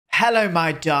Hello,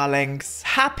 my darlings.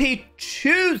 Happy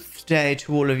Tuesday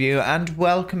to all of you, and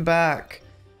welcome back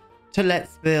to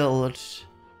Let's Build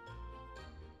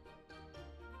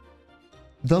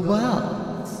the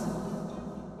World.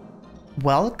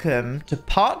 Welcome to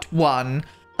part 1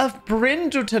 of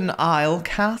Brindleton Isle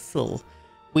Castle.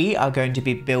 We are going to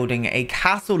be building a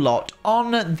castle lot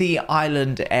on the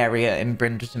island area in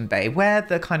Brindleton Bay, where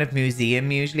the kind of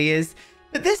museum usually is.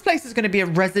 But this place is going to be a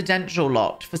residential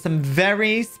lot for some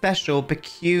very special,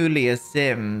 peculiar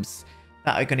Sims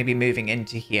that are going to be moving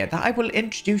into here that I will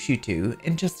introduce you to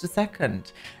in just a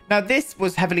second. Now, this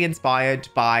was heavily inspired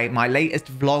by my latest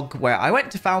vlog where I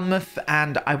went to Falmouth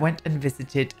and I went and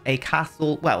visited a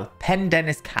castle, well,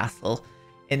 Pendennis Castle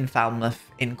in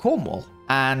Falmouth in Cornwall.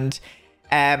 And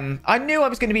I knew I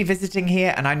was going to be visiting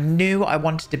here, and I knew I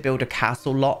wanted to build a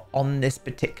castle lot on this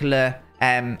particular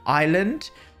island.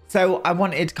 So I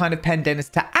wanted kind of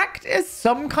Pendennis to act as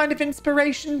some kind of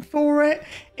inspiration for it.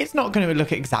 It's not going to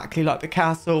look exactly like the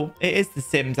castle. It is The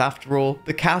Sims after all.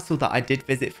 The castle that I did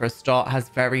visit for a start has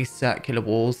very circular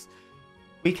walls.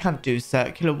 We can't do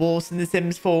circular walls in The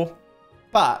Sims 4.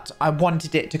 But I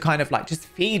wanted it to kind of like just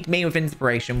feed me with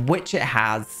inspiration, which it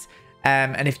has.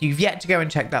 And if you've yet to go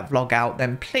and check that vlog out,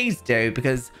 then please do,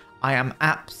 because I am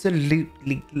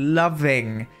absolutely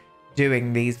loving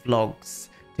doing these vlogs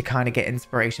to kind of get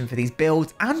inspiration for these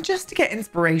builds and just to get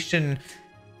inspiration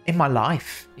in my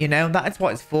life. You know, that is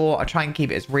what it's for. I try and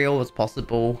keep it as real as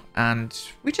possible, and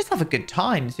we just have a good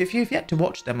time. So if you've yet to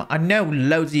watch them, I know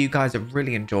loads of you guys are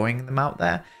really enjoying them out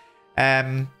there.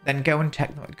 Then go and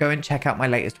check out my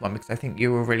latest one, because I think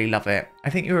you will really love it. I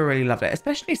think you will really love it,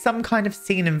 especially some kind of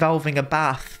scene involving a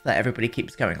bath that everybody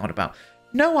keeps going on about.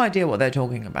 No idea what they're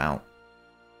talking about.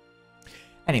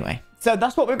 Anyway, so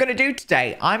that's what we're going to do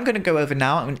today. I'm going to go over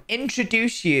now and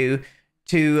introduce you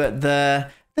to the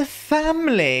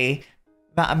family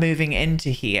that are moving into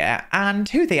here, and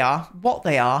who they are,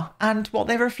 and what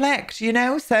they reflect, you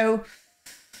know? So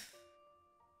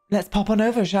let's pop on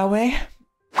over, shall we?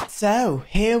 So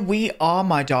here we are,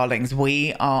 my darlings.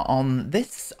 We are on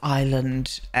this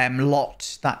island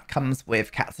lot that comes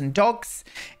with cats and dogs.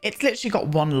 It's literally got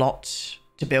one lot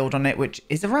to build on it, which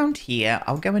is around here.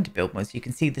 I'll go into build mode so you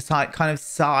can see the kind of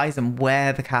size and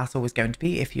where the castle is going to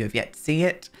be if you have yet to see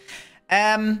it.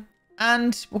 And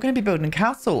we're going to be building a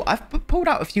castle. I've pulled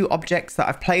out a few objects that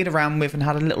I've played around with and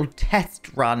had a little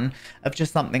test run of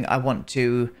just something I want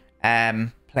to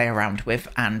play around with.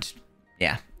 And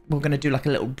yeah, we're going to do like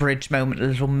a little bridge moment, a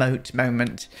little moat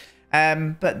moment.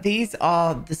 But these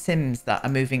are the Sims that are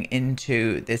moving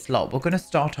into this lot. We're going to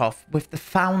start off with the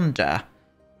founder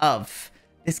of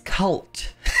this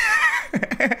cult.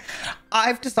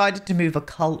 I've decided to move a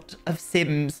cult of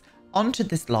Sims onto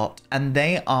this lot, and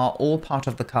they are all part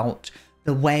of the cult,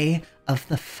 the Way of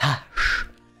the Fash.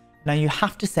 Now you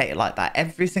have to say it like that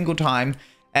every single time.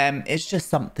 It's just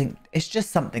something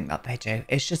that they do.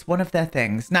 It's just one of their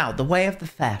things. Now, the Way of the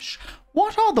Fash.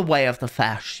 What are the Way of the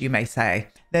Fash, you may say?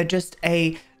 They're just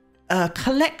a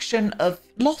collection of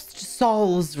lost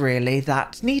souls, really,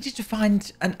 that needed to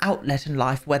find an outlet in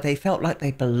life where they felt like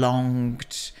they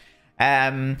belonged.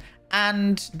 And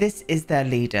this is their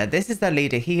leader.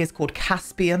 He is called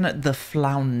Caspian the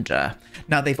Flounder.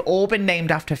 Now, they've all been named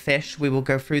after fish. We will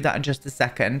go through that in just a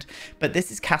second. But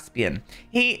this is Caspian.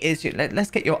 He is...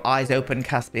 Let's get your eyes open,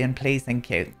 Caspian, please. Thank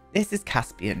you. This is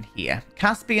Caspian here.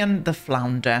 Caspian the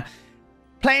Flounder.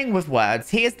 Playing with words.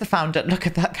 He is the founder. Look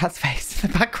at that cat's face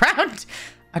in the background.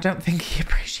 I don't think he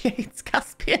appreciates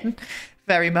Caspian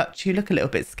very much. You look a little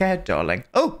bit scared, darling.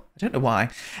 Oh, I don't know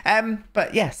why.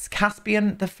 But yes,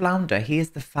 Caspian the Flounder. He is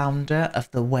the founder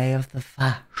of the Way of the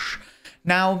Fash.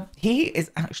 Now, he is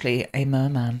actually a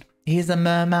merman. He is a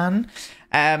merman.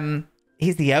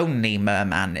 He's the only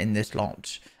merman in this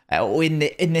lot, or in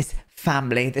this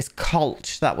family, this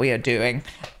cult that we are doing.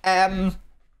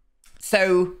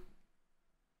 So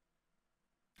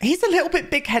he's a little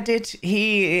bit big-headed.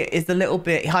 He is a little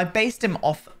bit... I based him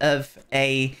off of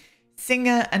a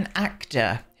singer and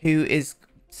actor who is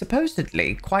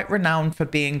supposedly quite renowned for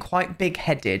being quite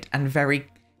big-headed and very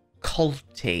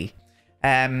culty.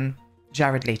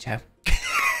 Jared Leto.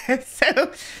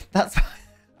 So that's...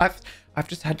 I've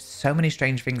just heard so many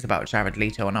strange things about Jared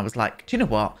Leto, and I was like, do you know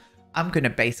what? I'm going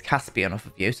to base Caspian off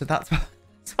of you. So that's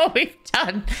what we've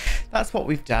done. That's what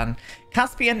we've done.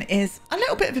 Caspian is a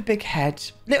little bit of a big head.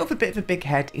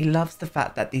 He loves the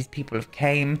fact that these people have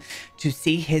came to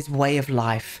see his way of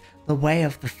life, the Way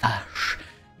of the Fash.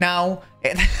 Now,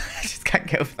 I just can't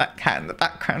get over that cat in the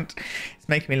background. It's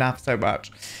making me laugh so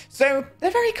much. So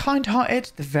they're very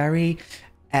kind-hearted. They're very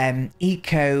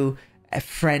eco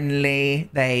friendly.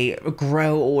 They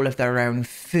grow all of their own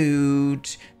food.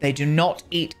 They do not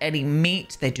eat any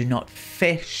meat. They do not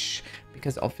fish,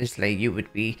 because obviously you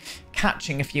would be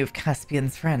catching a few of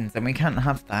Caspian's friends, and we can't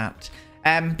have that.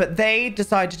 But they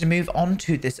decided to move on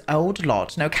to this old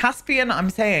lot. Now, Caspian, I'm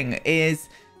saying, is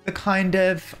the kind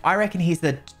of, I reckon he's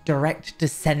the direct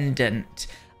descendant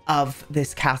of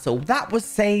this castle. That was,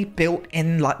 say, built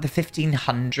in like the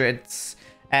 1500s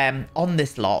on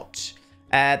this lot.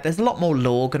 There's a lot more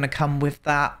lore going to come with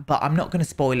that, but I'm not going to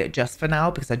spoil it just for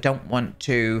now because I don't want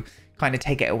to kind of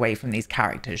take it away from these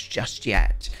characters just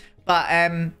yet. But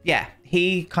yeah,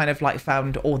 he kind of like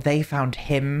found, or they found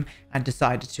him and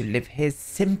decided to live his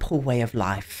simple way of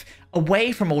life,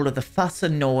 away from all of the fuss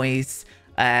and noise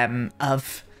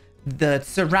of the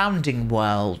surrounding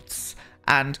worlds,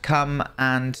 and come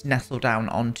and nestle down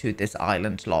onto this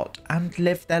island lot and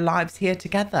live their lives here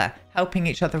together, helping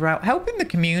each other out, helping the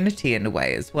community in a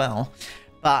way as well.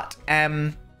 But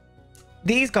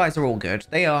these guys are all good.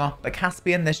 They are. But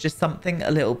Caspian, there's just something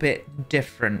a little bit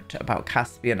different about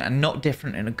Caspian, and not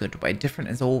different in a good way. Different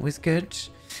is always good.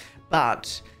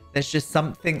 But there's just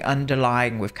something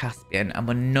underlying with Caspian, and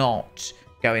we're not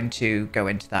going to go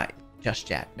into that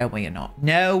just yet. No, we are not.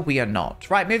 No, we are not.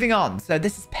 Right, moving on. So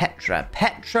this is Petra.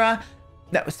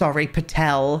 No, sorry,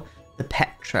 Patel the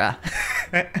Petra.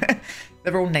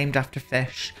 They're all named after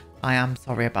fish. I am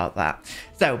sorry about that.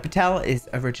 So Patel is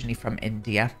originally from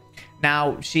India.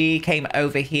 Now, she came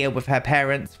over here with her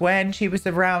parents when she was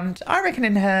around, I reckon,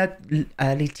 in her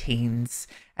early teens.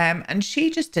 And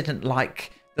she just didn't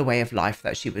like the way of life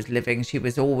that she was living. She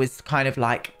was always kind of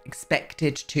like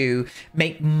expected to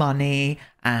make money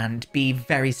and be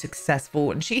very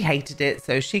successful, and she hated it.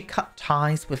 So she cut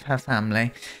ties with her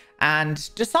family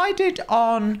and decided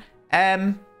on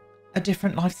a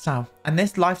different lifestyle. And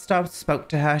this lifestyle spoke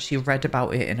to her. She read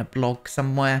about it in a blog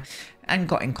somewhere and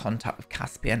got in contact with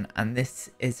Caspian, and this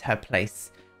is her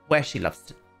place where she loves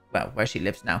to, well, where she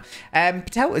lives now.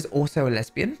 Patel is also a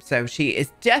lesbian, so she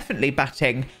is definitely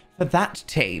batting for that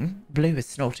team. Blue is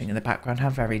snorting in the background, how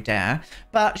very dare.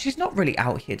 But she's not really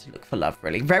out here to look for love,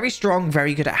 really. Very strong,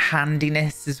 very good at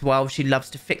handiness as well. She loves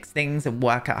to fix things and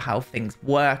work out how things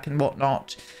work and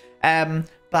whatnot.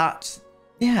 But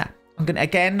yeah, I'm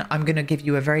gonna give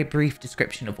you a very brief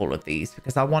description of all of these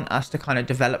because I want us to kind of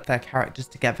develop their characters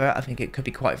together. I think it could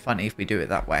be quite funny if we do it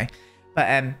that way.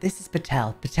 But this is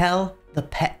Patel the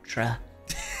Petra.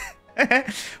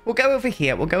 We'll go over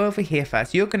here. We'll go over here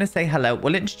first. You're going to say hello.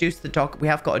 We'll introduce the dog. We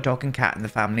have got a dog and cat in the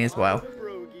family as well.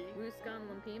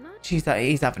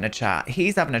 He's having a chat.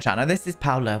 He's having a chat. Now, this is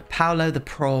Paolo. Paolo the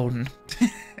prawn.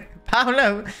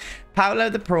 Paolo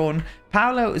the prawn.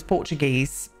 Paolo is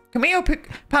Portuguese. Can we open...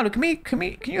 Paolo, can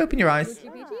you open your eyes?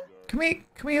 Can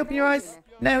we open your eyes?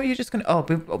 No, you're just going to...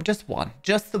 Oh, just one.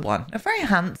 Just the one. A very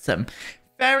handsome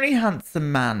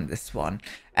man, this one.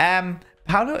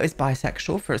 Paolo is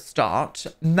bisexual for a start.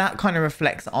 That kind of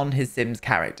reflects on his Sims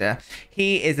character.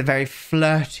 He is a very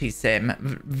flirty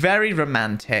Sim, very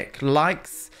romantic,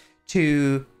 likes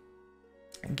to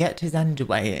get his end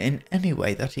away in any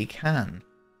way that he can.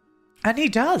 And he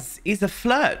does. He's a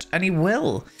flirt, and he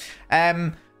will.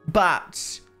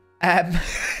 But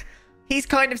he's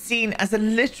kind of seen as a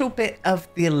little bit of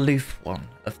the aloof one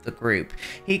of the group.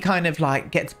 He kind of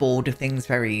like gets bored of things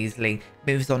very easily,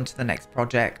 moves on to the next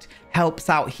project, helps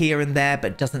out here and there,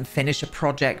 but doesn't finish a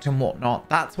project and whatnot.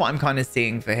 That's what I'm kind of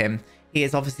seeing for him. He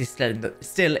is obviously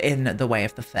still in the Way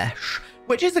of the Fash,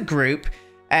 which is a group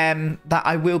that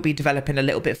I will be developing a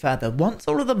little bit further. Once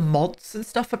all of the mods and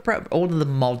stuff are all of the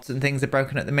mods and things are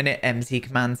broken at the minute, MZ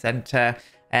Command Center,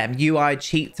 UI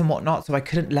cheats and whatnot, so I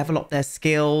couldn't level up their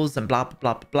skills and blah, blah,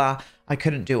 blah, blah, blah. I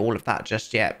couldn't do all of that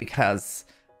just yet because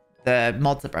the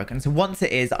mods are broken. So once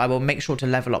it is, I will make sure to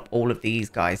level up all of these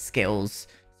guys' skills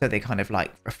so they kind of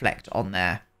like reflect on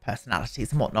their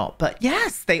personalities and whatnot. But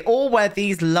yes, they all wear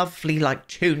these lovely like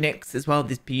tunics as well,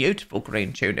 these beautiful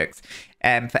green tunics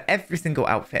for every single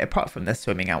outfit apart from their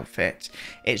swimming outfit.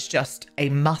 It's just a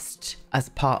must as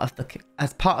part of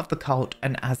the cult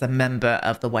and as a member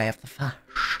of the Way of the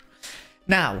Fash.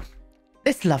 Now,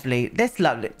 this lovely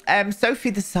Sophie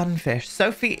the Sunfish.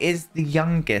 Sophie is the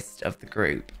youngest of the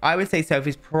group. I would say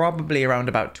Sophie's probably around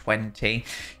about 20.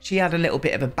 She had a little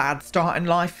bit of a bad start in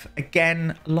life.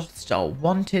 Again, lost all.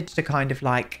 Wanted to kind of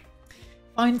like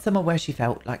find somewhere where she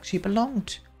felt like she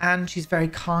belonged. And she's very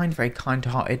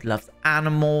kind-hearted, loves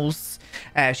animals.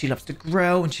 She loves to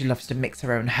grow and she loves to mix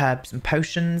her own herbs and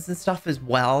potions and stuff as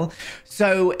well.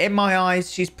 So in my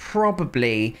eyes, she's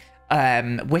probably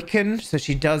Wiccan, so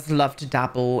she does love to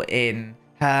dabble in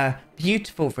her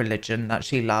beautiful religion that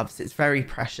she loves. It's very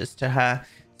precious to her.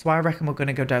 So I reckon we're going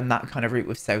to go down that kind of route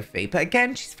with Sophie. But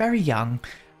again, she's very young.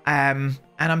 And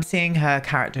I'm seeing her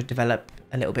character develop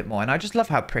a little bit more. And I just love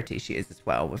how pretty she is as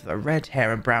well, with her red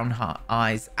hair and brown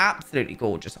eyes. Absolutely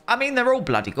gorgeous. I mean, they're all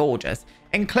bloody gorgeous,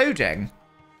 including...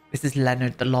 This is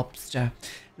Leonard the Lobster.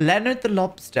 Leonard the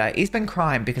Lobster, he's been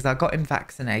crying because I got him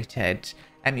vaccinated.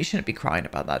 You shouldn't be crying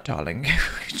about that, darling.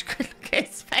 Look at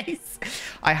his face.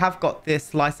 I have got this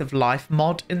Slice of Life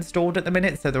mod installed at the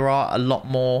minute, so there are a lot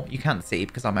more you can't see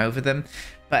because I'm over them.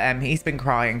 But he's been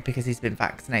crying because he's been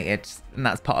vaccinated, and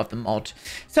that's part of the mod.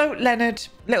 So Leonard,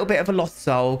 little bit of a lost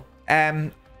soul.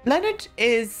 Leonard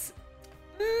is...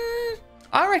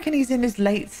 I reckon he's in his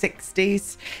late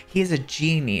 60s. He is a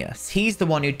genius. He's the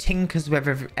one who tinkers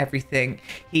with everything.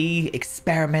 He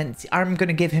experiments. I'm going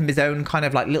to give him his own kind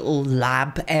of like little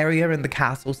lab area in the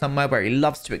castle somewhere where he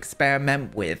loves to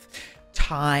experiment with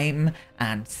time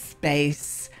and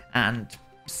space and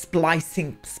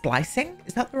splicing. Splicing?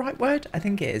 Is that the right word? I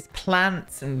think it is.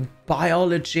 Plants and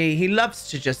biology. He loves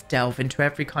to just delve into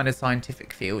every kind of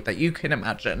scientific field that you can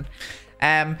imagine.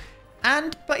 But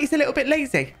he's a little bit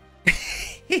lazy.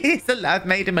 I've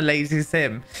made him a lazy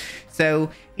sim,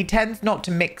 so he tends not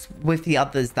to mix with the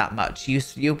others that much.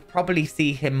 You'll probably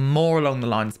see him more along the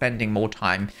line, spending more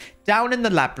time down in the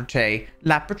laboratory.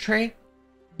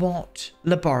 What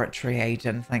laboratory,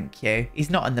 Aiden? Thank you. He's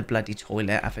not in the bloody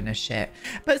toilet having a shit,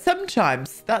 but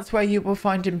sometimes that's where you will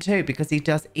find him too, because he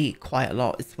does eat quite a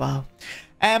lot as well.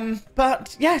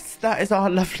 But yes, that is our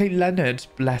lovely Leonard,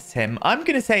 bless him. I'm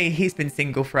going to say he's been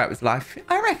single throughout his life.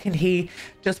 I reckon he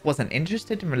just wasn't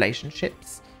interested in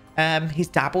relationships. He's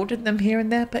dabbled in them here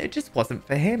and there, but it just wasn't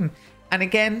for him. And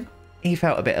again, he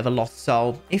felt a bit of a lost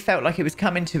soul. He felt like he was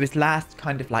coming to his last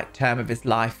kind of like term of his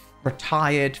life,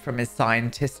 retired from his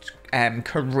scientist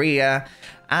career,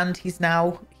 and he's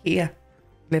now here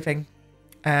living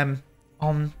in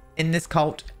this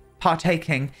cult,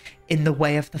 partaking in the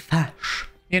way of the fash.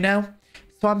 You know,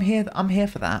 so I'm here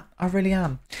for that. I really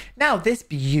am. Now, this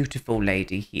beautiful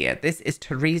lady here, this is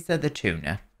Teresa the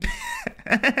tuna.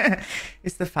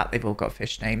 It's the fact they've all got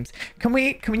fish names. Can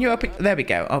you open? There we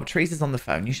go. Oh, Teresa's on the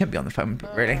phone. You shouldn't be on the phone,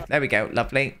 really. There we go.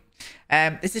 Lovely.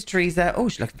 This is Teresa. Oh,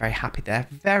 she's looking very happy there.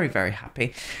 Very, very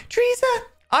happy. Teresa,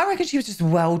 I reckon she was just a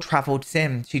well-traveled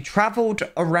sim. She traveled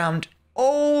around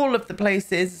all of the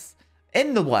places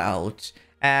in the world.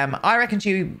 I reckon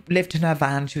she lived in her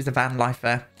van. She was a van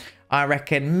lifer. I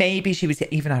reckon maybe she was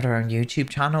even had her own YouTube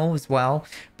channel as well.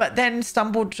 But then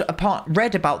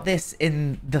read about this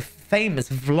in the famous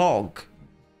blog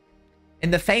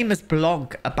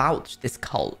about this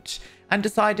cult, and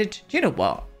decided, do you know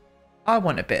what? I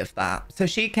want a bit of that. So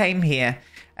she came here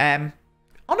on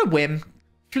a whim,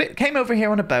 came over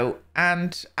here on a boat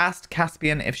and asked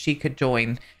Caspian if she could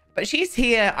join. But she's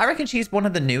here. I reckon she's one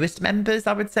of the newest members,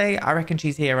 I would say. I reckon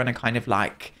she's here on a kind of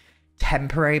like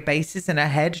temporary basis in her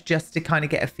head, just to kind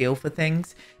of get a feel for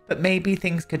things. But maybe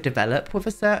things could develop with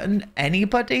a certain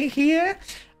anybody here.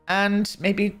 And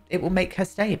maybe it will make her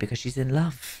stay because she's in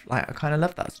love. Like, I kind of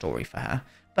love that story for her.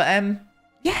 But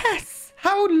yes,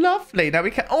 how lovely. Now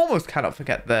we almost cannot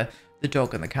forget the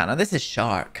dog and the cat. Now this is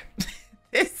Shark.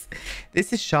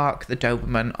 This is Shark, the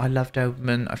Doberman. I love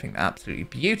Doberman. I think they're absolutely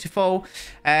beautiful.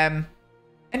 And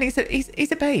he's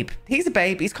a babe. He's a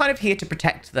babe. He's kind of here to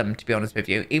protect them, to be honest with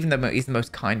you. Even though he's the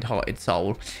most kind-hearted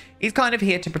soul, he's kind of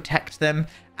here to protect them,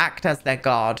 act as their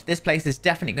guard. This place is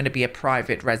definitely going to be a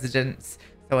private residence,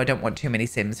 so I don't want too many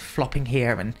Sims flopping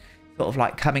here and sort of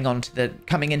like coming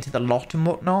into the lot and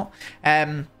whatnot.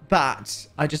 But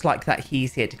I just like that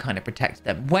he's here to kind of protect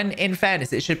them. When, in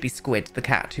fairness, it should be Squid the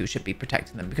cat who should be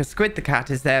protecting them, because Squid the cat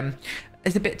is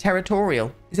a bit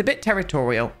territorial. He's a bit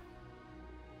territorial.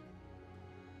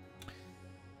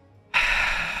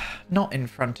 Not in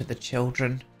front of the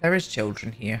children. There is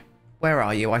children here. Where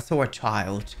are you? I saw a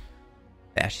child.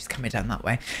 There, she's coming down that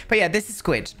way. But yeah, this is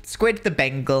Squid. Squid the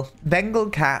Bengal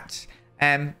cat.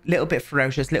 Little bit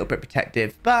ferocious, little bit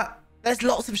protective, but there's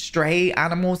lots of stray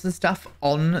animals and stuff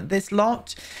on this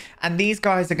lot, and these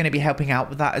guys are going to be helping out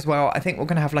with that as well. I think we're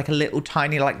going to have like a little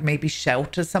tiny, like maybe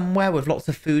shelter somewhere with lots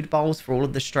of food bowls for all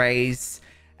of the strays.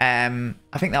 I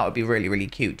think that would be really, really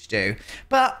cute to do.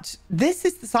 But this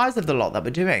is the size of the lot that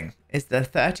we're doing, is the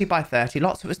 30 by 30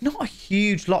 lot. So it's not a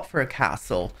huge lot for a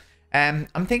castle.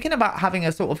 I'm thinking about having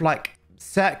a sort of like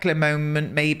circular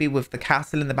moment, maybe with the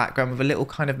castle in the background with a little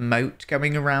kind of moat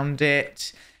going around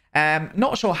it.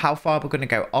 Not sure how far we're going to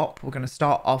go up. We're going to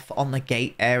start off on the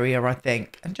gate area, I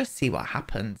think, and just see what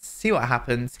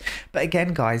happens. But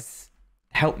again, guys,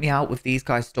 help me out with these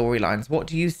guys' storylines. What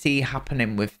do you see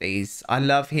happening with these? I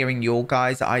love hearing your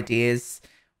guys' ideas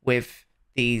with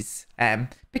these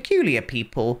peculiar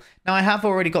people. Now, I have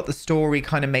already got the story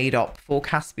kind of made up for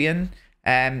Caspian,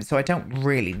 so I don't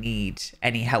really need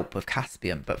any help with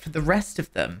Caspian. But for the rest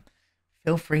of them,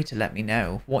 feel free to let me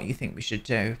know what you think we should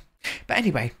do. But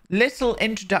anyway, little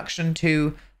introduction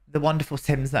to the wonderful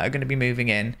Sims that are going to be moving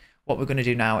in. What we're going to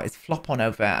do now is flop on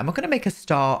over, and we're going to make a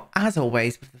start, as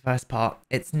always, with the first part.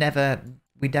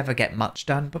 We never get much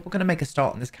done, but we're going to make a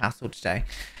start on this castle today.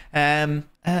 And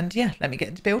yeah, let me get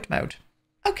into build mode.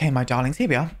 Okay, my darlings, here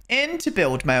we are. Into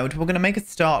build mode. We're going to make a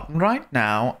start right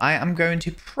now. I am going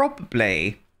to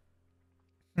probably...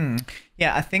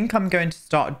 yeah, I think I'm going to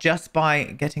start just by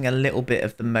getting a little bit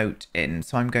of the moat in.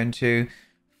 So I'm going to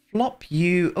flop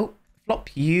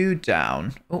you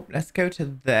down. Oh, let's go to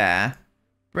there.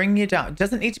 Bring you down. It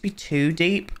doesn't need to be too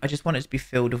deep. I just want it to be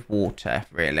filled with water,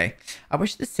 really. I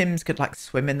wish the Sims could like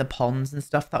swim in the ponds and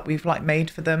stuff that we've like made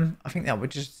for them. I think that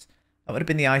would have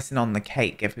been the icing on the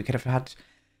cake if we could have had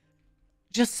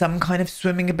just some kind of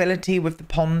swimming ability with the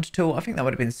pond tool. I think that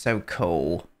would have been so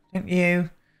cool. Don't you?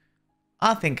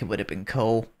 I think it would have been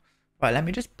cool. Right, let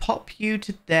me just pop you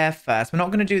to there first. We're not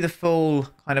going to do the full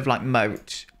kind of like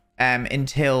moat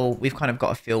until we've kind of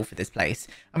got a feel for this place.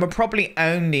 And we're probably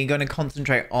only going to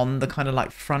concentrate on the kind of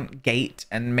like front gate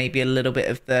and maybe a little bit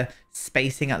of the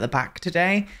spacing at the back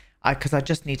today. Because I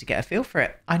just need to get a feel for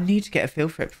it. I need to get a feel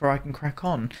for it before I can crack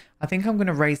on. I think I'm going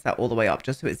to raise that all the way up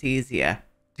just so it's easier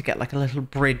to get like a little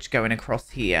bridge going across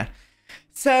here.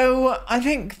 So I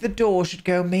think the door should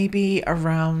go maybe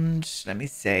around, let me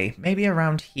see, maybe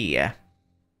around here.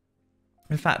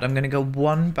 In fact, I'm going to go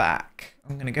one back.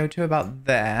 I'm going to go to about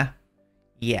there.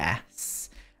 Yes.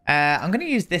 I'm going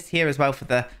to use this here as well for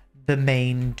the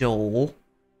main door.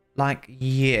 Like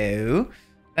you.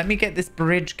 Let me get this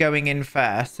bridge going in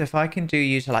first. So if I can do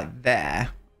you to like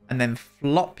there. And then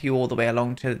flop you all the way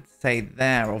along to say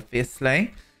there,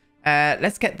 obviously.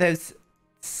 Let's get those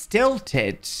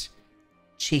stilted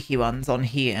cheeky ones on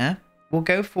here. We'll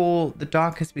go for the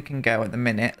darkest we can go at the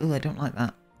minute. Oh, I don't like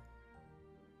that.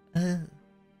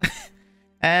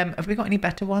 Have we got any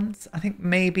better ones? I think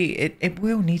maybe it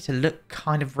will need to look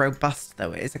kind of robust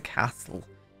though. It is a castle,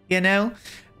 you know?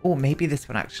 Or maybe this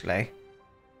one actually.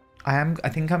 I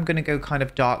think I'm gonna go kind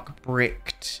of dark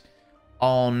bricked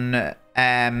on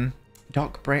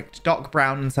dark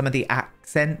brown on some of the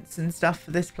accents and stuff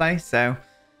for this place. So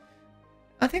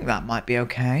I think that might be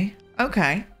okay.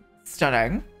 Okay,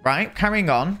 stunning. Right,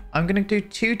 carrying on. I'm gonna do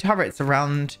 2 turrets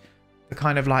around the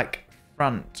kind of like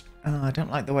front. Oh, I don't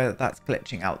like the way that that's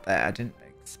glitching out there. I didn't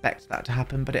expect that to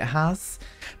happen, but it has.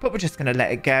 But we're just going to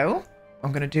let it go.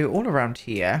 I'm going to do it all around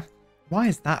here. Why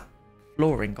is that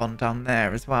flooring gone down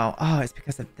there as well? Oh, it's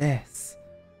because of this.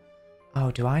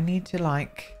 Oh, do I need to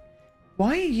like...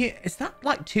 Why are you... Is that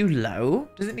like too low?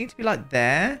 Does it need to be like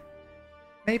there?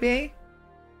 Maybe?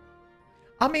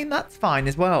 I mean, that's fine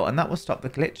as well. And that will stop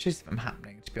the glitches from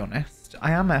happening, to be honest.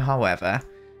 I am, however,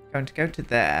 going to go to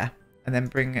there. And then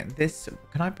bring this...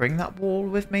 Can I bring that wall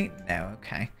with me? No,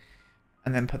 okay.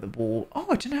 And then put the wall... Oh,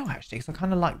 I don't know, actually, because I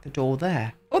kind of like the door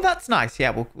there. Oh, that's nice.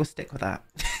 Yeah, we'll stick with that.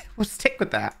 We'll stick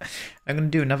with that. I'm going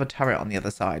to do another turret on the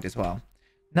other side as well.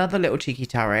 Another little cheeky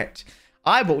turret.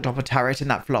 I walked up a turret in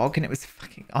that vlog, and it was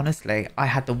fucking... Honestly, I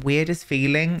had the weirdest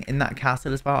feeling in that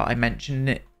castle as well. I mention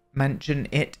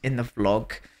it in the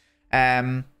vlog.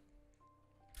 I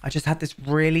just had this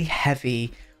really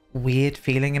heavy... weird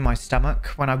feeling in my stomach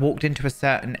when I walked into a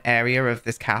certain area of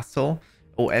this castle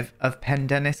or of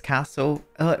Pendennis Castle.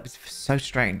 Oh, it was so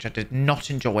strange. I did not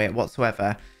enjoy it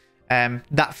whatsoever.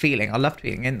 That feeling. I loved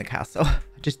being in the castle. I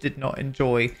just did not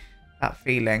enjoy that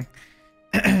feeling.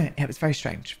 It was very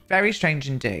strange. Very strange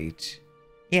indeed.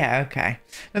 Yeah, okay.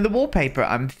 Now the wallpaper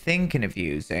I'm thinking of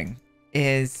using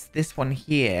is this one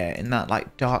here in that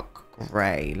like dark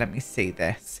grey. Let me see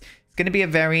this. It's going to be a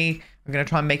very... I'm going to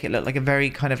try and make it look like a very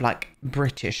kind of like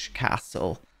British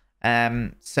castle.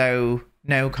 So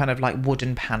no kind of like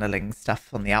wooden paneling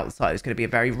stuff on the outside. It's going to be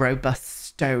a very robust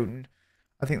stone.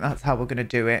 I think that's how we're going to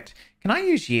do it. Can I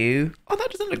use you? Oh, that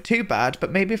doesn't look too bad,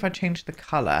 but maybe if I change the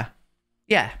colour.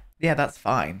 Yeah, that's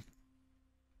fine.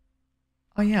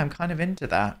 Oh yeah, I'm kind of into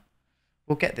that.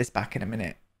 We'll get this back in a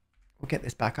minute. We'll get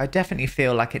this back. I definitely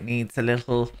feel like it needs a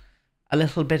little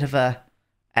bit of a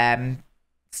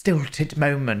stilted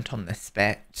moment on this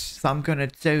bit, so I'm gonna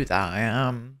do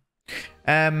that.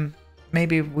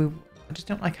 Maybe I just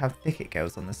don't like how thick it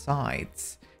goes on the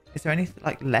sides. Is there anything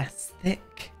like less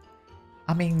thick?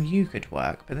 I mean, you could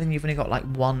work, but then you've only got like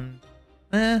one.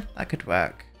 That could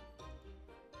work.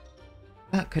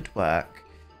 That could work,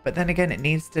 but then again, it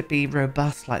needs to be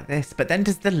robust like this. But then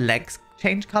does the legs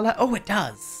change color? Oh, it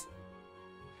does.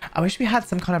 I wish we had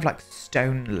some kind of like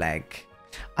stone leg.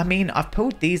 I mean, I've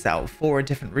pulled these out for a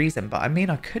different reason, but I mean,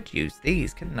 I could use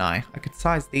these, couldn't I? I could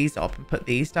size these up and put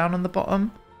these down on the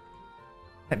bottom.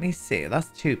 Let me see. That's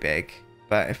too big.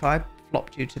 But if I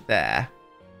flopped you to there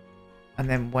and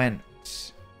then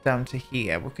went down to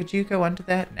here, well, could you go under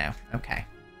there? No. Okay.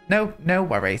 No, no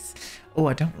worries. Oh,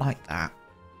 I don't like that.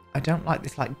 I don't like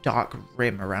this like dark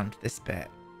rim around this bit.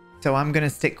 So I'm going to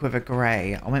stick with a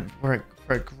grey. I went for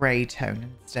a grey tone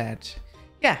instead.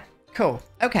 Yeah, cool.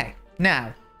 Okay,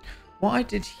 now what I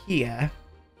did here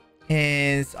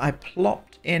is I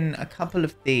plopped in a couple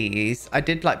of these. I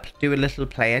did like do a little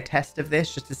player test of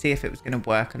this just to see if it was going to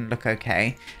work and look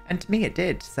okay. And to me it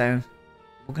did. So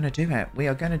we're going to do it. We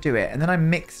are going to do it. And then I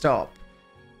mixed up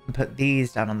and put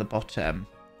these down on the bottom,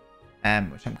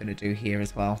 which I'm going to do here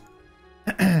as well.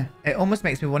 It almost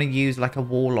makes me want to use like a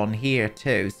wall on here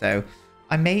too, so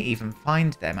I may even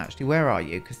find them actually. Where are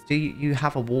you? Because you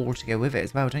have a wall to go with it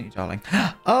as well, don't you, darling?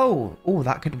 Oh,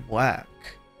 that could work.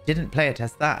 Didn't player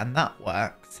test that, and that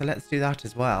works, so let's do that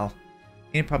as well.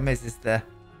 The only problem is the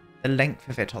length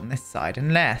of it on this side,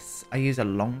 unless I use a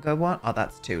longer one. Oh,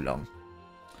 that's too long.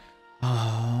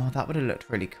 Oh, that would have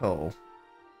looked really cool.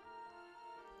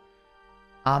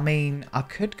 I mean, I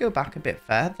could go back a bit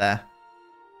further.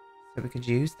 So we could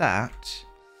use that.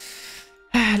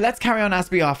 Let's carry on as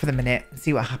we are for the minute and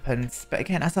see what happens. But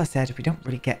again, as I said, we don't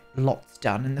really get lots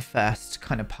done in the first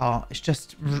kind of part. It's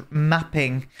just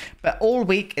mapping. But all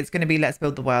week, it's going to be Let's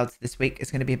Build the Worlds. This week,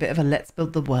 it's going to be a bit of a Let's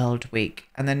Build the World week.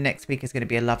 And then next week is going to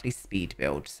be a lovely speed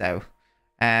build. So,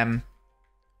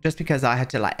 just because I had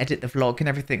to like edit the vlog and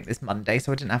everything this Monday,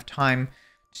 so I didn't have time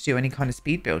to do any kind of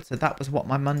speed build. So that was what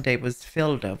my Monday was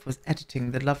filled of, was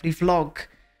editing the lovely vlog.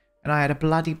 And I had a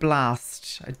bloody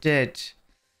blast. I did.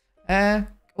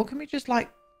 Or can we just like...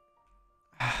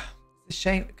 It's a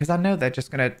shame, because I know they're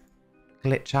just going to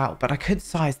glitch out. But I could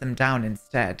size them down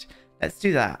instead. Let's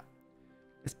do that.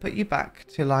 Let's put you back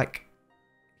to like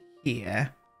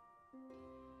here.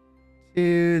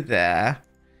 To there.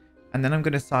 And then I'm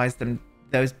going to size them,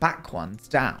 those back ones,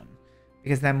 down.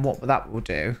 Because then what that will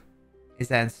do is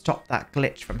then stop that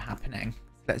glitch from happening.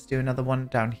 So let's do another one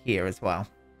down here as well.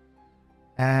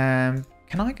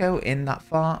 Can I go in that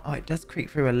far? Oh, it does creep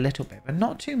through a little bit, but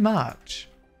not too much.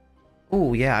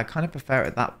 Oh, yeah, I kind of prefer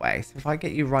it that way. So if I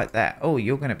get you right there... Oh,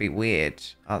 you're going to be weird.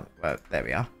 Oh, well, there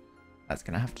we are. That's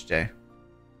going to have to do.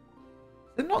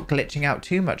 They're not glitching out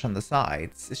too much on the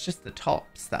sides. It's just the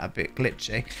tops that are a bit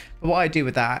glitchy. But what I do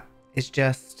with that is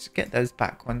just get those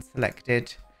back ones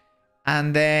selected.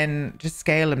 And then just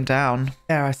scale them down.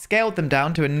 There, I scaled them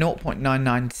down to a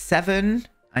 0.997.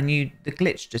 And the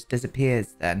glitch just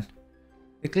disappears then.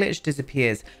 The glitch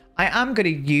disappears. I am going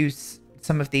to use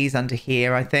some of these under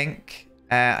here, I think.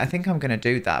 I think I'm going to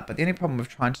do that. But the only problem with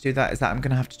trying to do that is that I'm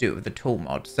going to have to do it with the tool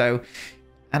mod. So,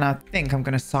 and I think I'm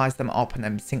going to size them up and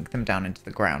then sink them down into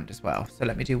the ground as well. So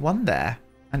let me do one there.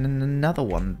 And then another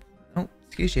one. Oh,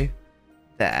 excuse you.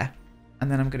 There. And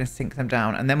then I'm going to sink them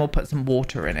down. And then we'll put some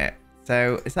water in it.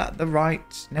 So is that the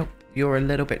right? Nope. You're a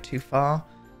little bit too far.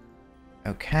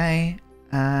 Okay.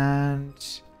 And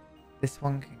this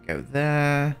one can go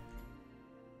there.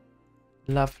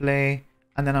 Lovely.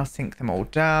 And then I'll sink them all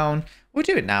down. We'll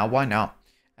do it now. Why not?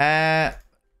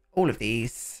 All of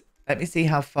these. Let me see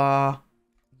how far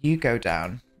you go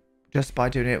down just by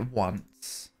doing it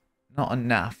once. Not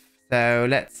enough. So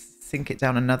let's sink it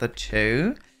down another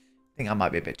 2. I think I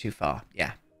might be a bit too far.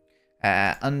 Yeah.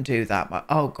 Undo that.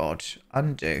 Oh, God.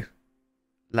 Undo.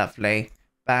 Lovely.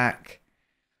 Back.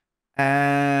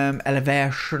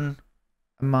 Elevation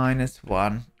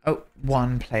 -1. Oh,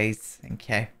 1 please. Thank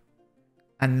you.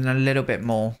 And then a little bit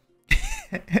more.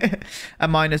 A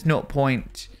minus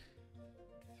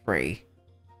 0.3.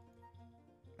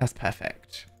 That's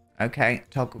perfect. Okay,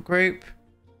 toggle group.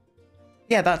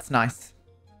 Yeah, that's nice.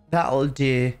 That'll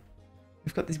do.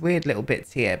 We've got these weird little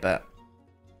bits here, but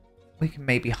we can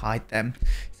maybe hide them.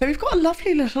 So we've got a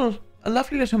lovely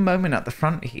little moment at the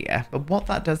front here. But what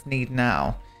that does need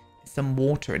now is some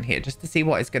water in here just to see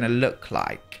what it's going to look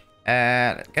like.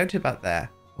 Let's go to about there.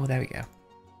 Oh, there we go.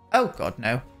 Oh, God,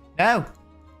 no. No.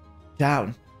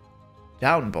 Down.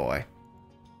 Down, boy.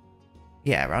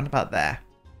 Yeah, around about there.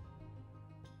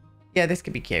 Yeah, this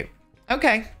could be cute.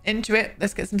 Okay, into it.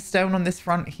 Let's get some stone on this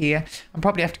front here. I'm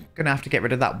probably going to have to get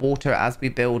rid of that water as we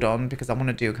build on because I want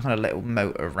to do a kind of little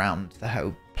moat around the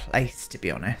whole place, to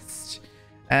be honest.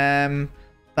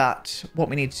 But what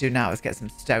we need to do now is get some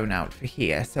stone out for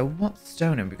here. So what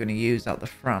stone are we going to use out the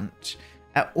front?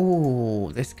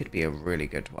 Oh, this could be a really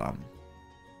good one.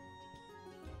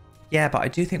 Yeah, but I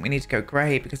do think we need to go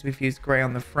grey because we've used grey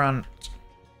on the front.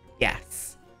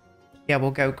 Yes. Yeah,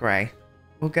 we'll go grey.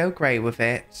 We'll go grey with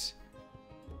it.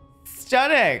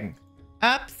 stunning.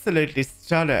 Absolutely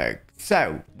stunning.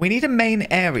 So we need a main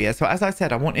area. So as I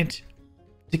said, I wanted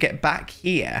to get back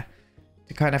here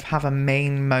to kind of have a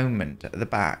main moment at the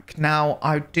back. Now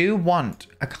I do want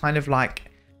a kind of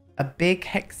like a big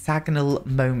hexagonal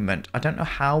moment. I don't know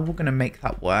how we're going to make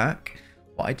that work.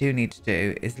 What I do need to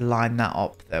do is line that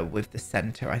up though with the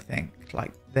center, I think,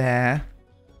 like there.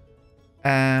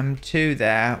 2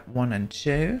 there, 1 and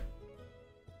 2.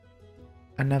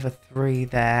 Another 3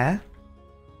 there.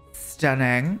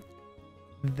 Stunning.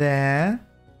 There.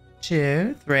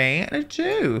 2, 3, and a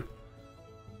 2.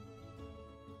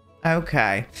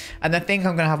 Okay. And I think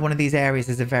I'm going to have one of these areas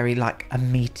as a very like a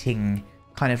meeting,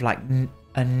 kind of like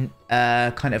kind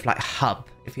of like hub,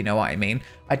 if you know what I mean.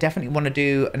 I definitely want to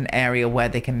do an area where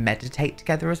they can meditate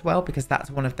together as well, because that's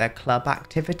one of their club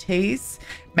activities.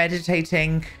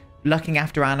 Meditating, looking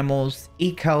after animals,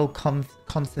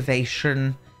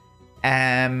 conservation.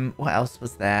 What else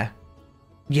was there?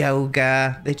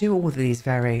 Yoga. They do all of these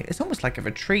it's almost like a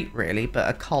retreat really, but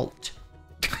a cult.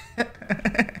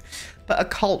 But a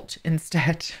cult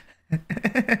instead.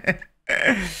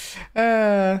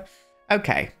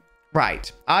 Okay,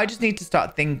 right. I just need to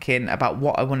start thinking about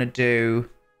what I want to do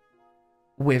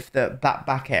with that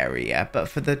back area. But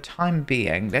for the time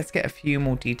being, let's get a few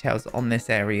more details on this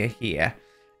area here.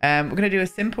 We're going to do a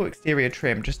simple exterior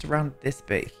trim just around this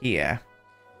bit here.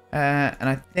 And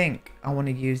I think I want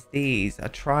to use these. I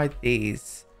tried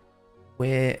these.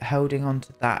 We're holding on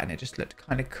to that and it just looked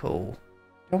kind of cool.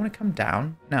 Do I want to come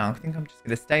down? No, I think I'm just going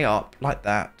to stay up like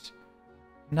that.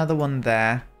 Another one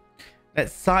there.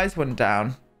 Let's size one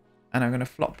down. And I'm going to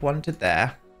flop one to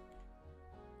there.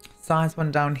 Size one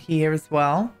down here as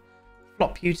well.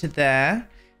 Flop you to there.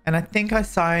 And I think I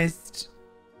sized...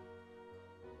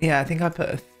 Yeah, I think I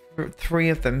put 3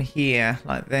 of them here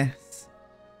like this.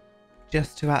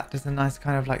 Just to act as a nice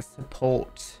kind of like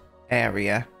support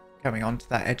area going onto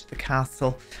that edge of the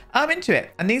castle. I'm into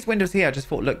it. And these windows here I just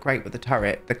thought looked great with the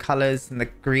turret. The colours and the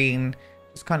green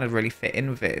just kind of really fit in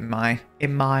with it in my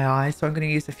eyes. So I'm going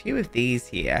to use a few of these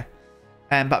here.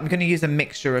 But I'm going to use a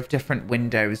mixture of different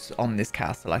windows on this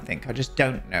castle, I think. I just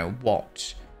don't know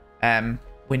what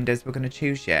windows we're going to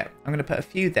choose yet. I'm going to put a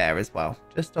few there as well,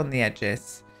 just on the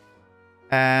edges.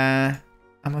 And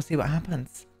we'll see what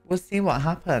happens. We'll see what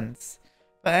happens.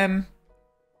 But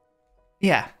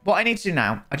yeah, what I need to do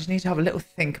now, I just need to have a little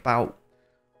think about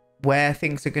where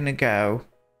things are going to go,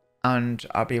 and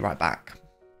I'll be right back.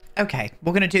 Okay,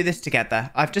 we're going to do this together.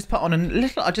 I've just put on a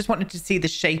little, I just wanted to see the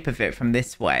shape of it from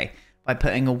this way by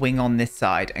putting a wing on this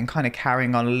side and kind of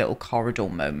carrying on a little corridor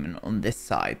moment on this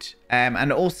side.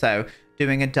 And also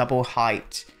doing a double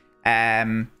height,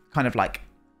 kind of like,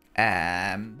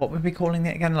 what were we calling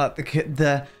it again? Like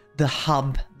the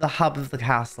hub of the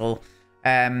castle.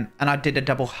 And I did a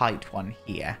double height one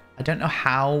here. I don't know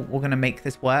how we're going to make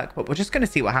this work, but we're just going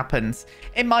to see what happens.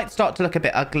 It might start to look a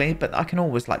bit ugly, but I can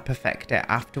always like perfect it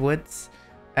afterwards.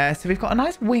 So we've got a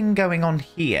nice wing going on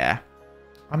here.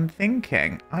 I'm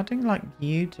thinking adding like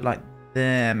you to like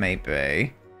there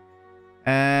maybe.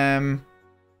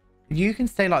 You can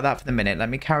stay like that for the minute. Let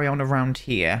me carry on around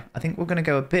here. I think we're going to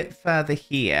go a bit further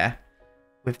here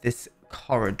with this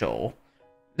corridor.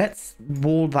 Let's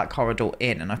wall that corridor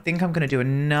in, and I think I'm going to do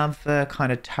another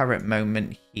kind of turret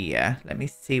moment here. Let me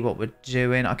see what we're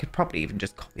doing. I could probably even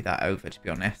just copy that over, to be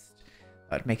honest.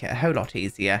 That'd make it a whole lot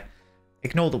easier.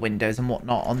 Ignore the windows and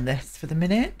whatnot on this for the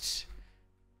minute.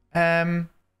 So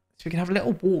we can have a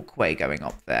little walkway going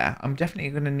up there. I'm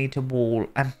definitely going to need to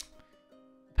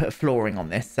put flooring on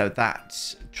this so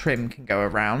that trim can go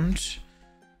around.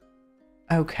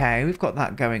 Okay, we've got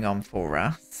that going on for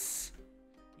us.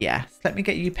 Yes, let me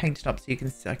get you painted up so you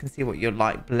can I can see what you're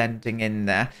like blending in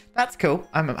there. That's cool.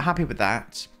 I'm happy with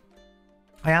that.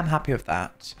 I am happy with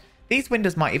that. These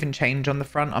windows might even change on the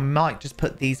front. I might just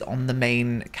put these on the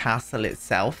main castle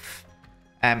itself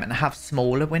and have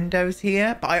smaller windows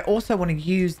here. But I also want to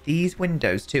use these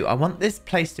windows too. I want this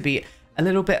place to be a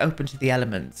little bit open to the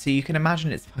elements. So you can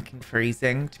imagine it's fucking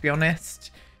freezing, to be honest.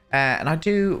 And I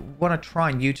do want to try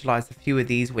and utilize a few of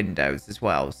these windows as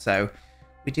well. So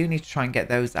we do need to try and get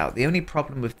those out. The only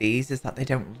problem with these is that they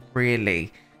don't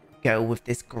really go with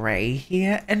this grey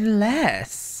here.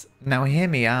 Unless, now hear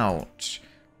me out,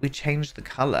 we change the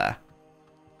colour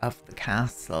of the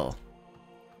castle.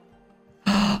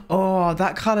 Oh,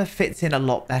 that colour fits in a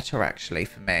lot better actually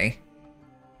for me.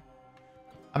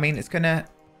 I mean, it's going to...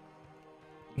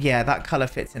 Yeah, that colour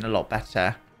fits in a lot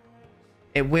better.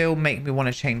 It will make me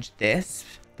want to change this.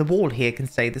 The wall here can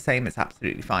stay the same. It's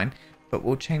absolutely fine. But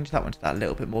we'll change that one to that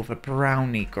little bit more of a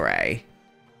browny grey.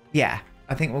 Yeah,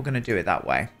 I think we're going to do it that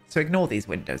way. So ignore these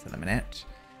windows in a minute.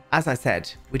 As I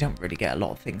said, we don't really get a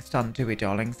lot of things done, do we,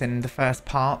 darlings, in the first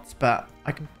parts, but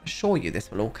I can assure you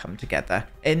this will all come together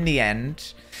in the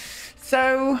end.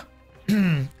 So,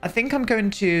 I think I'm going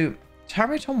to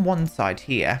turret on one side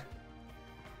here.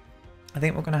 I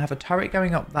think we're going to have a turret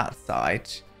going up that side.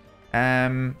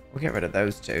 We'll get rid of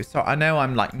those two. So I know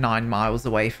I'm like 9 miles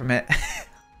away from it.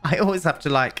 I always have to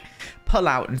like pull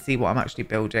out and see what I'm actually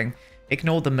building.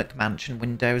 Ignore the McMansion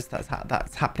windows.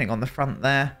 That's happening on the front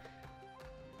there.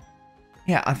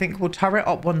 Yeah, I think we'll turret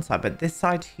up one side, but this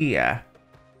side here,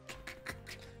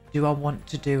 do I want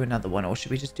to do another one, or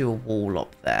should we just do a wall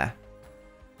up there?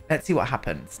 Let's see what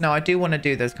happens. Now, I do want to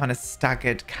do those kind of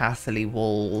staggered castle-y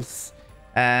walls,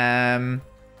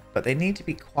 but they need to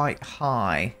be quite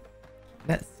high.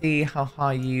 Let's see how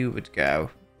high you would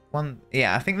go.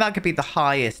 Yeah, I think that could be the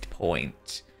highest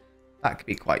point. That could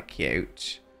be quite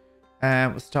cute.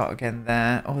 We'll start again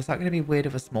there. Oh, is that going to be weird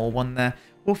of a small one there?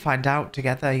 We'll find out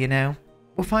together, you know.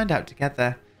 We'll find out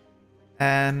together.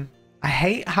 I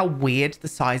hate how weird the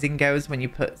sizing goes when you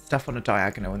put stuff on a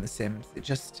diagonal in The Sims. It's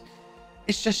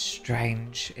just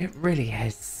strange. It really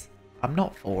is. I'm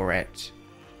not for it.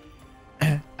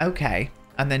 Okay.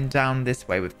 And then down this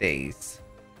way with these.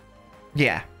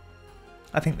 Yeah.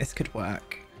 I think this could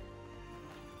work.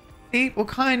 See, we're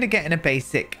kind of getting a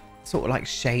basic sort of like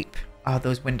shape. Oh,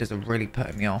 those windows are really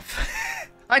putting me off.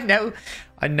 I know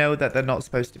that they're not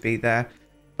supposed to be there,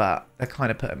 but they're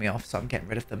kind of putting me off, so I'm getting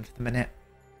rid of them for the minute.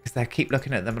 Because I keep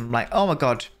looking at them and I'm like, oh my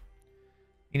god.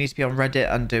 You need to be on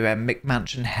Reddit and do a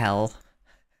McMansion hell.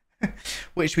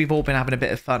 Which we've all been having a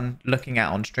bit of fun looking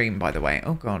at on stream, by the way.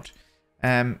 Oh god.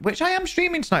 Which I am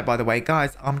streaming tonight, by the way.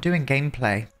 Guys, I'm doing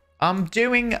gameplay. I'm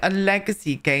doing a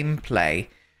legacy gameplay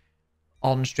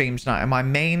on stream tonight. And my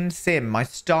main sim, my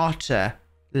starter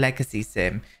legacy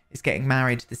sim, is getting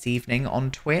married this evening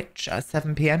on Twitch at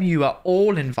 7 PM. You are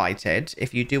all invited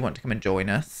if you do want to come and join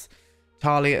us.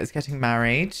 Talia is getting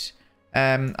married.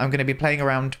 I'm going to be playing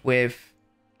around with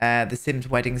The Sims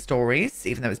Wedding Stories,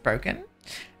 even though it's broken,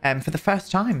 for the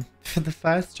first time.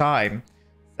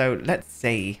 So let's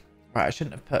see. Right, I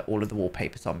shouldn't have put all of the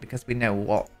wallpapers on because we know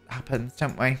what happens,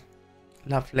 don't we?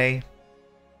 Lovely.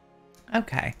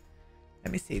 Okay.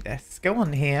 Let me see this. Go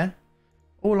on here.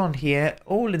 All on here.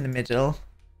 All in the middle.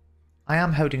 I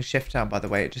am holding shift down, by the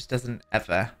way. It just doesn't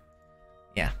ever,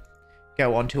 yeah,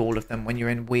 go onto all of them when you're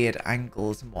in weird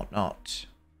angles and whatnot.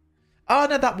 Oh,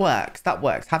 no, that works. That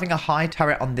works. Having a high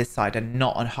turret on this side and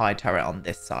not a high turret on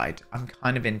this side. I'm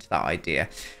kind of into that idea.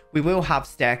 We will have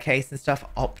staircase and stuff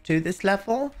up to this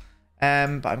level. But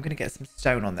I'm going to get some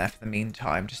stone on there for the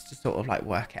meantime, just to sort of like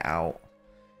work it out.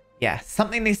 Yeah,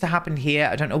 something needs to happen here.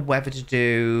 I don't know whether to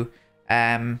do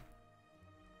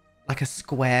like a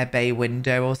square bay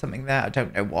window or something there. I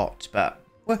don't know what, but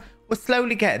we're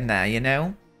slowly getting there, you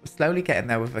know? We're slowly getting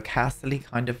there with a castle-y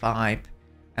kind of vibe,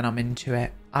 and I'm into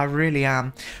it. I really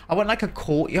am. I want like a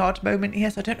courtyard moment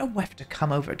here, so I don't know whether to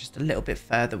come over just a little bit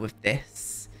further with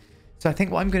this. So I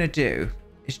think what I'm going to do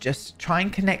is just try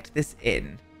and connect this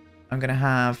in. I'm going to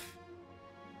have,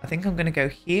 I think I'm going to go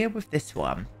here with this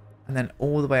one, and then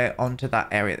all the way onto that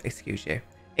area. Excuse you.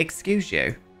 Excuse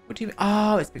you? What do you mean?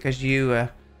 Oh, it's because you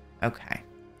okay.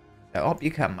 So up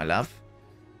you come, my love.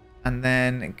 And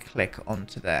then click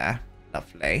onto there.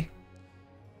 Lovely.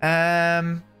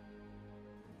 I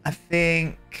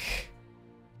think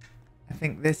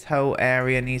this whole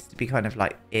area needs to be kind of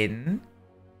like in.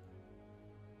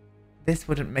 This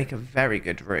wouldn't make a very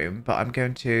good room, but I'm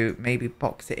going to maybe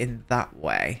box it in that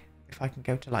way. If I can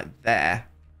go to like there.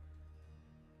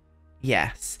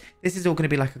 Yes. This is all going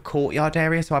to be like a courtyard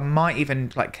area, so I might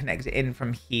even like connect it in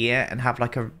from here and have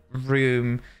like a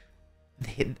room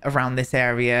around this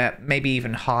area, maybe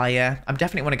even higher. I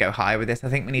definitely want to go higher with this. I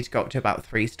think we need to go up to about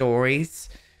 3 stories.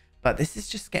 But this is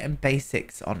just getting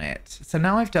basics on it. So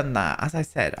now I've done that, as I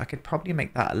said, I could probably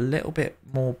make that a little bit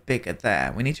more bigger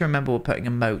there. We need to remember we're putting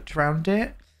a moat around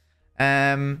it.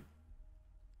 I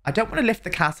don't want to lift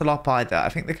the castle up either. I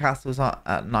think the castle's at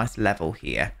a nice level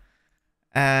here.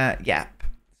 Yeah.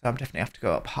 So I'm definitely have to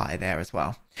go up high there as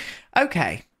well.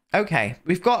 Okay. Okay.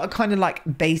 We've got a kind of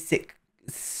like basic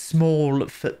small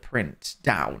footprint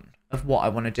down of what I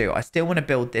want to do. I still want to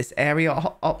build this area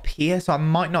up here, so I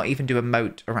might not even do a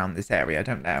moat around this area. I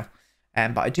don't know.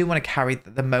 But I do want to carry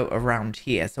the moat around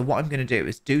here. So what I'm going to do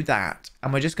is do that.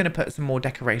 And we're just going to put some more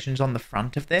decorations on the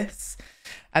front of this.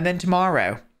 And then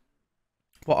tomorrow,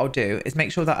 what I'll do is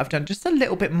make sure that I've done just a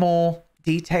little bit more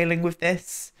detailing with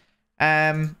this.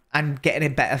 And getting a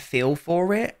better feel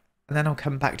for it. And then I'll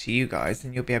come back to you guys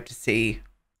and you'll be able to see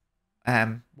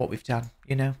what we've done,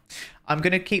 you know. I'm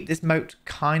going to keep this moat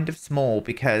kind of small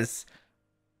because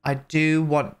I do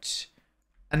want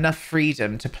enough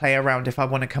freedom to play around if I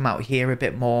want to come out here a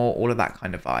bit more, all of that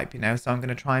kind of vibe, you know? So I'm going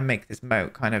to try and make this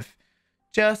moat kind of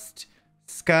just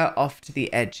skirt off to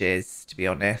the edges, to be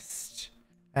honest.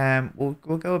 We'll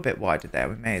go a bit wider there.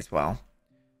 We may as well.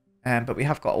 But we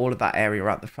have got all of that area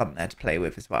out the front there to play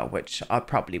with as well, which I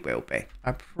probably will be.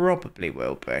 I probably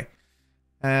will be.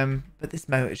 But this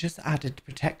moat is just added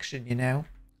protection, you know?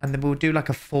 And then we'll do like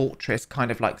a fortress kind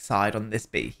of like side on this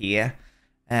bit here.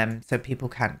 So people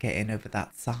can't get in over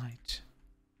that side.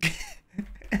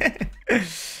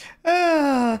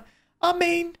 I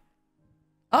mean,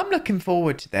 I'm looking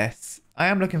forward to this. I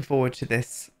am looking forward to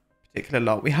this particular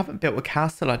lot. We haven't built a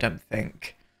castle, I don't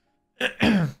think.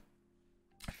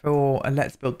 For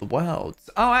Let's Build the Worlds.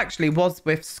 Oh, actually, was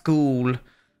with school.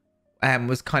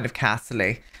 Was kind of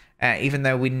castle-y. Even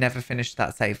though we never finished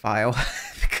that save file.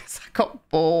 Because I got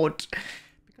bored.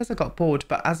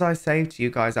 But as I say to you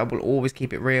guys, I will always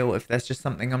keep it real. If there's just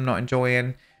something I'm not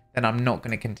enjoying, then I'm not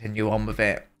going to continue on with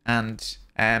it. And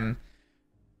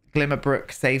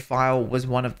Glimmerbrook save file was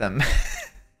one of them.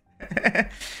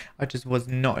 I just was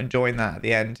not enjoying that at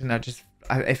the end. And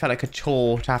it felt like a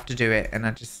chore to have to do it. And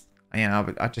I just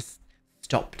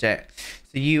stopped it.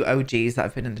 So you OGs that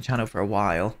have been in the channel for a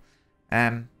while,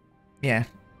 yeah,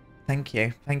 thank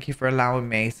you for allowing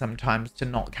me sometimes to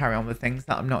not carry on with things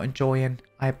that I'm not enjoying.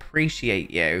 I appreciate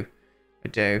you. I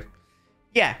do.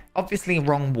 Yeah, obviously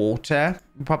wrong water.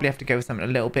 We'll probably have to go with something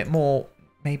a little bit more,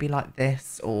 maybe like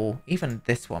this, or even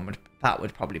this one that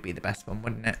would probably be the best one,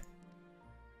 wouldn't it?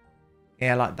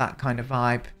 Yeah, like that kind of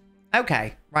vibe.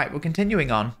 Okay, right, we're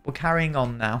continuing on. We're carrying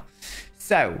on now.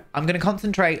 So, I'm going to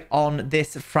concentrate on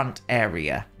this front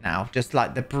area now. Just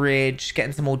like the bridge,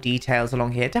 getting some more details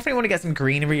along here. Definitely want to get some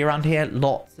greenery around here.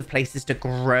 Lots of places to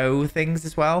grow things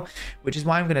as well. Which is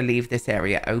why I'm going to leave this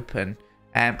area open.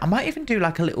 I might even do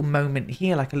like a little moment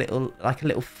here. Like a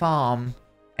little farm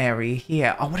area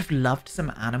here. I would have loved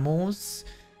some animals.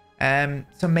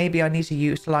 So maybe I need to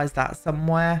utilize that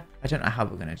somewhere. I don't know how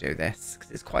we're going to do this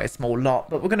because it's quite a small lot,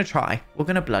 but we're going to try. We're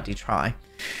going to bloody try.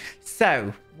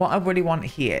 So what I really want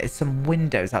here is some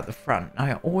windows out the front.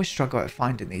 I always struggle at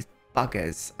finding these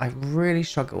buggers. I really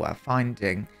struggle at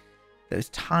finding those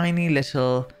tiny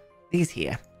little, these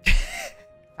here.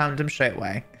 Found them straight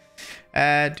away.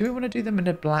 Do we want to do them in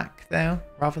a black though,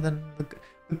 rather than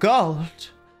the gold?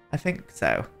 I think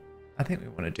so. I think we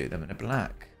want to do them in a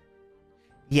black.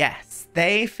 Yes,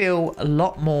 they feel a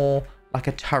lot more like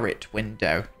a turret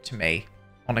window to me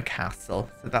on a castle.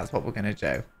 So that's what we're going to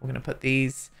do. We're going to put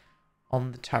these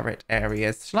on the turret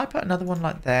areas. Shall I put another one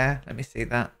like there? Let me see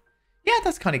that. Yeah,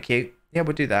 that's kind of cute. Yeah,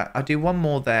 we'll do that. I'll do one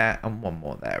more there and one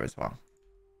more there as well.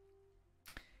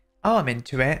 Oh, I'm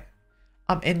into it.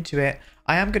 I'm into it.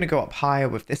 I am going to go up higher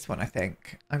with this one, I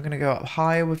think. I'm going to go up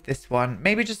higher with this one.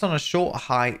 Maybe just on a short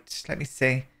height. Let me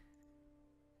see.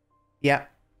 Yeah.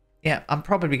 Yeah, I'm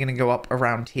probably going to go up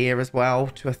around here as well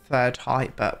to a third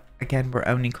height, but again, we're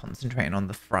only concentrating on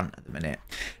the front at the minute.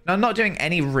 Now, I'm not doing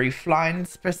any roof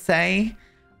lines per se.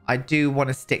 I do want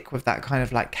to stick with that kind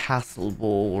of like castle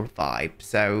wall vibe.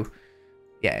 So,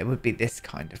 yeah, it would be this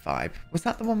kind of vibe. Was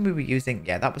that the one we were using?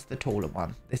 Yeah, that was the taller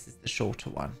one. This is the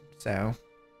shorter one. So,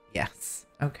 yes.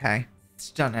 Okay.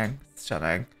 Stunning,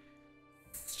 stunning,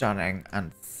 stunning,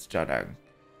 and stunning.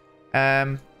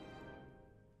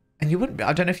 And you wouldn't,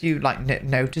 I don't know if you like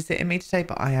notice it in me today,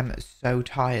 but I am so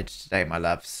tired today, my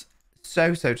loves.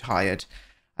 So tired.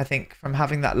 I think from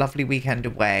having that lovely weekend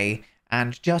away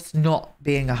and just not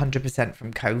being 100%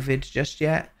 from COVID just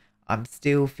yet, I'm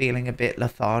still feeling a bit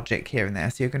lethargic here and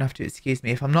there. So you're going to have to excuse me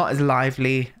if I'm not as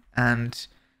lively and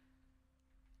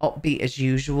upbeat as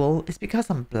usual. It's because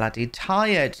I'm bloody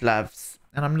tired, loves.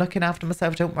 And I'm looking after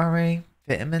myself, don't worry.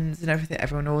 Vitamins and everything.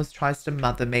 Everyone always tries to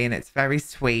mother me and it's very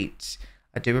sweet.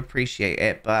 I do appreciate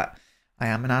it, but I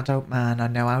am an adult man. I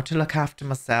know how to look after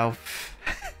myself.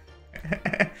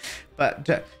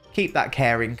 But keep that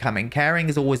caring coming. Caring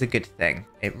is always a good thing.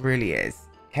 It really is.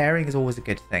 Caring is always a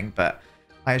good thing, but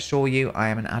I assure you, I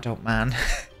am an adult man.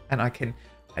 And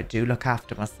I do look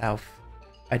after myself.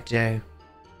 I do.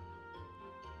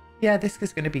 Yeah, this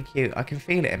is going to be cute. I can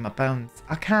feel it in my bones.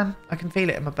 I can feel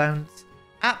it in my bones.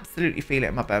 Absolutely feel it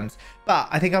in my bones. But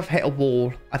I think I've hit a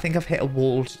wall. I think I've hit a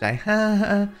wall today.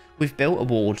 We've built a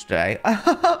wall today.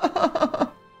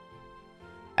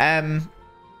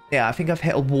 Yeah, I think I've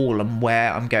hit a wall on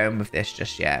where I'm going with this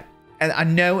just yet. And I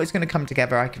know it's going to come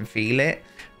together. I can feel it.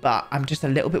 But I'm just a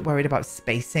little bit worried about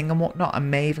spacing and whatnot. I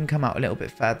may even come out a little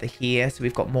bit further here. So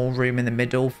we've got more room in the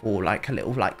middle for like a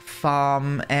little like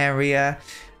farm area.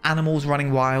 Animals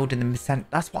running wild in the center.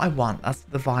 That's what I want. That's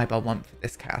the vibe I want for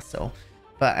this castle.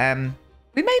 But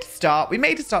we made a start. We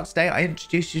made a start today. I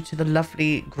introduced you to the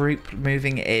lovely group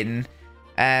moving in.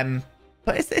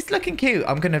 But it's looking cute.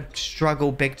 I'm going to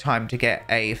struggle big time to get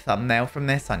a thumbnail from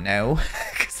this, I know.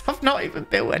 Because I've not even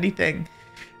built anything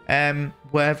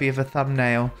worthy of a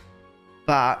thumbnail.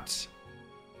 But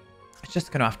it's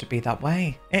just going to have to be that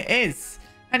way. It is.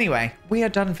 Anyway, we are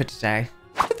done for today.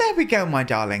 So there we go, my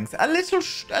darlings. A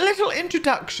little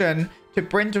introduction to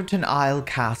Brindleton Isle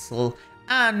Castle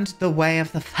and the Way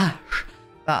of the Fash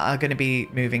that are going to be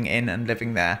moving in and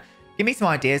living there. Give me some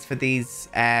ideas for these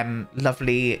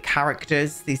lovely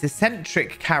characters, these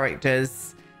eccentric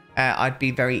characters. I'd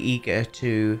be very eager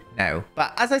to know.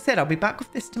 But as I said, I'll be back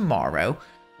with this tomorrow.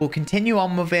 We'll continue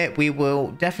on with it.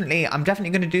 I'm definitely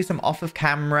going to do some off of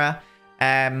camera,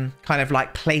 kind of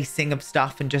like placing of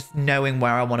stuff and just knowing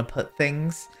where I want to put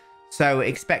things. So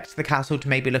expect the castle to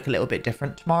maybe look a little bit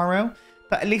different tomorrow.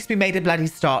 But at least we made a bloody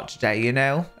start today, you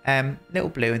know? Little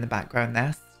blue in the background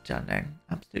there. Stunning.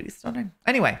 Absolutely stunning.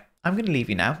 Anyway, I'm going to leave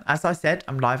you now. As I said,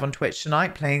 I'm live on Twitch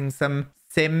tonight playing some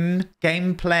sim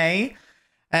gameplay.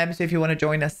 So if you want to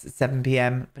join us at 7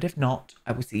 p.m. But if not,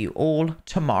 I will see you all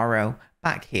tomorrow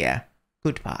back here.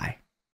 Goodbye.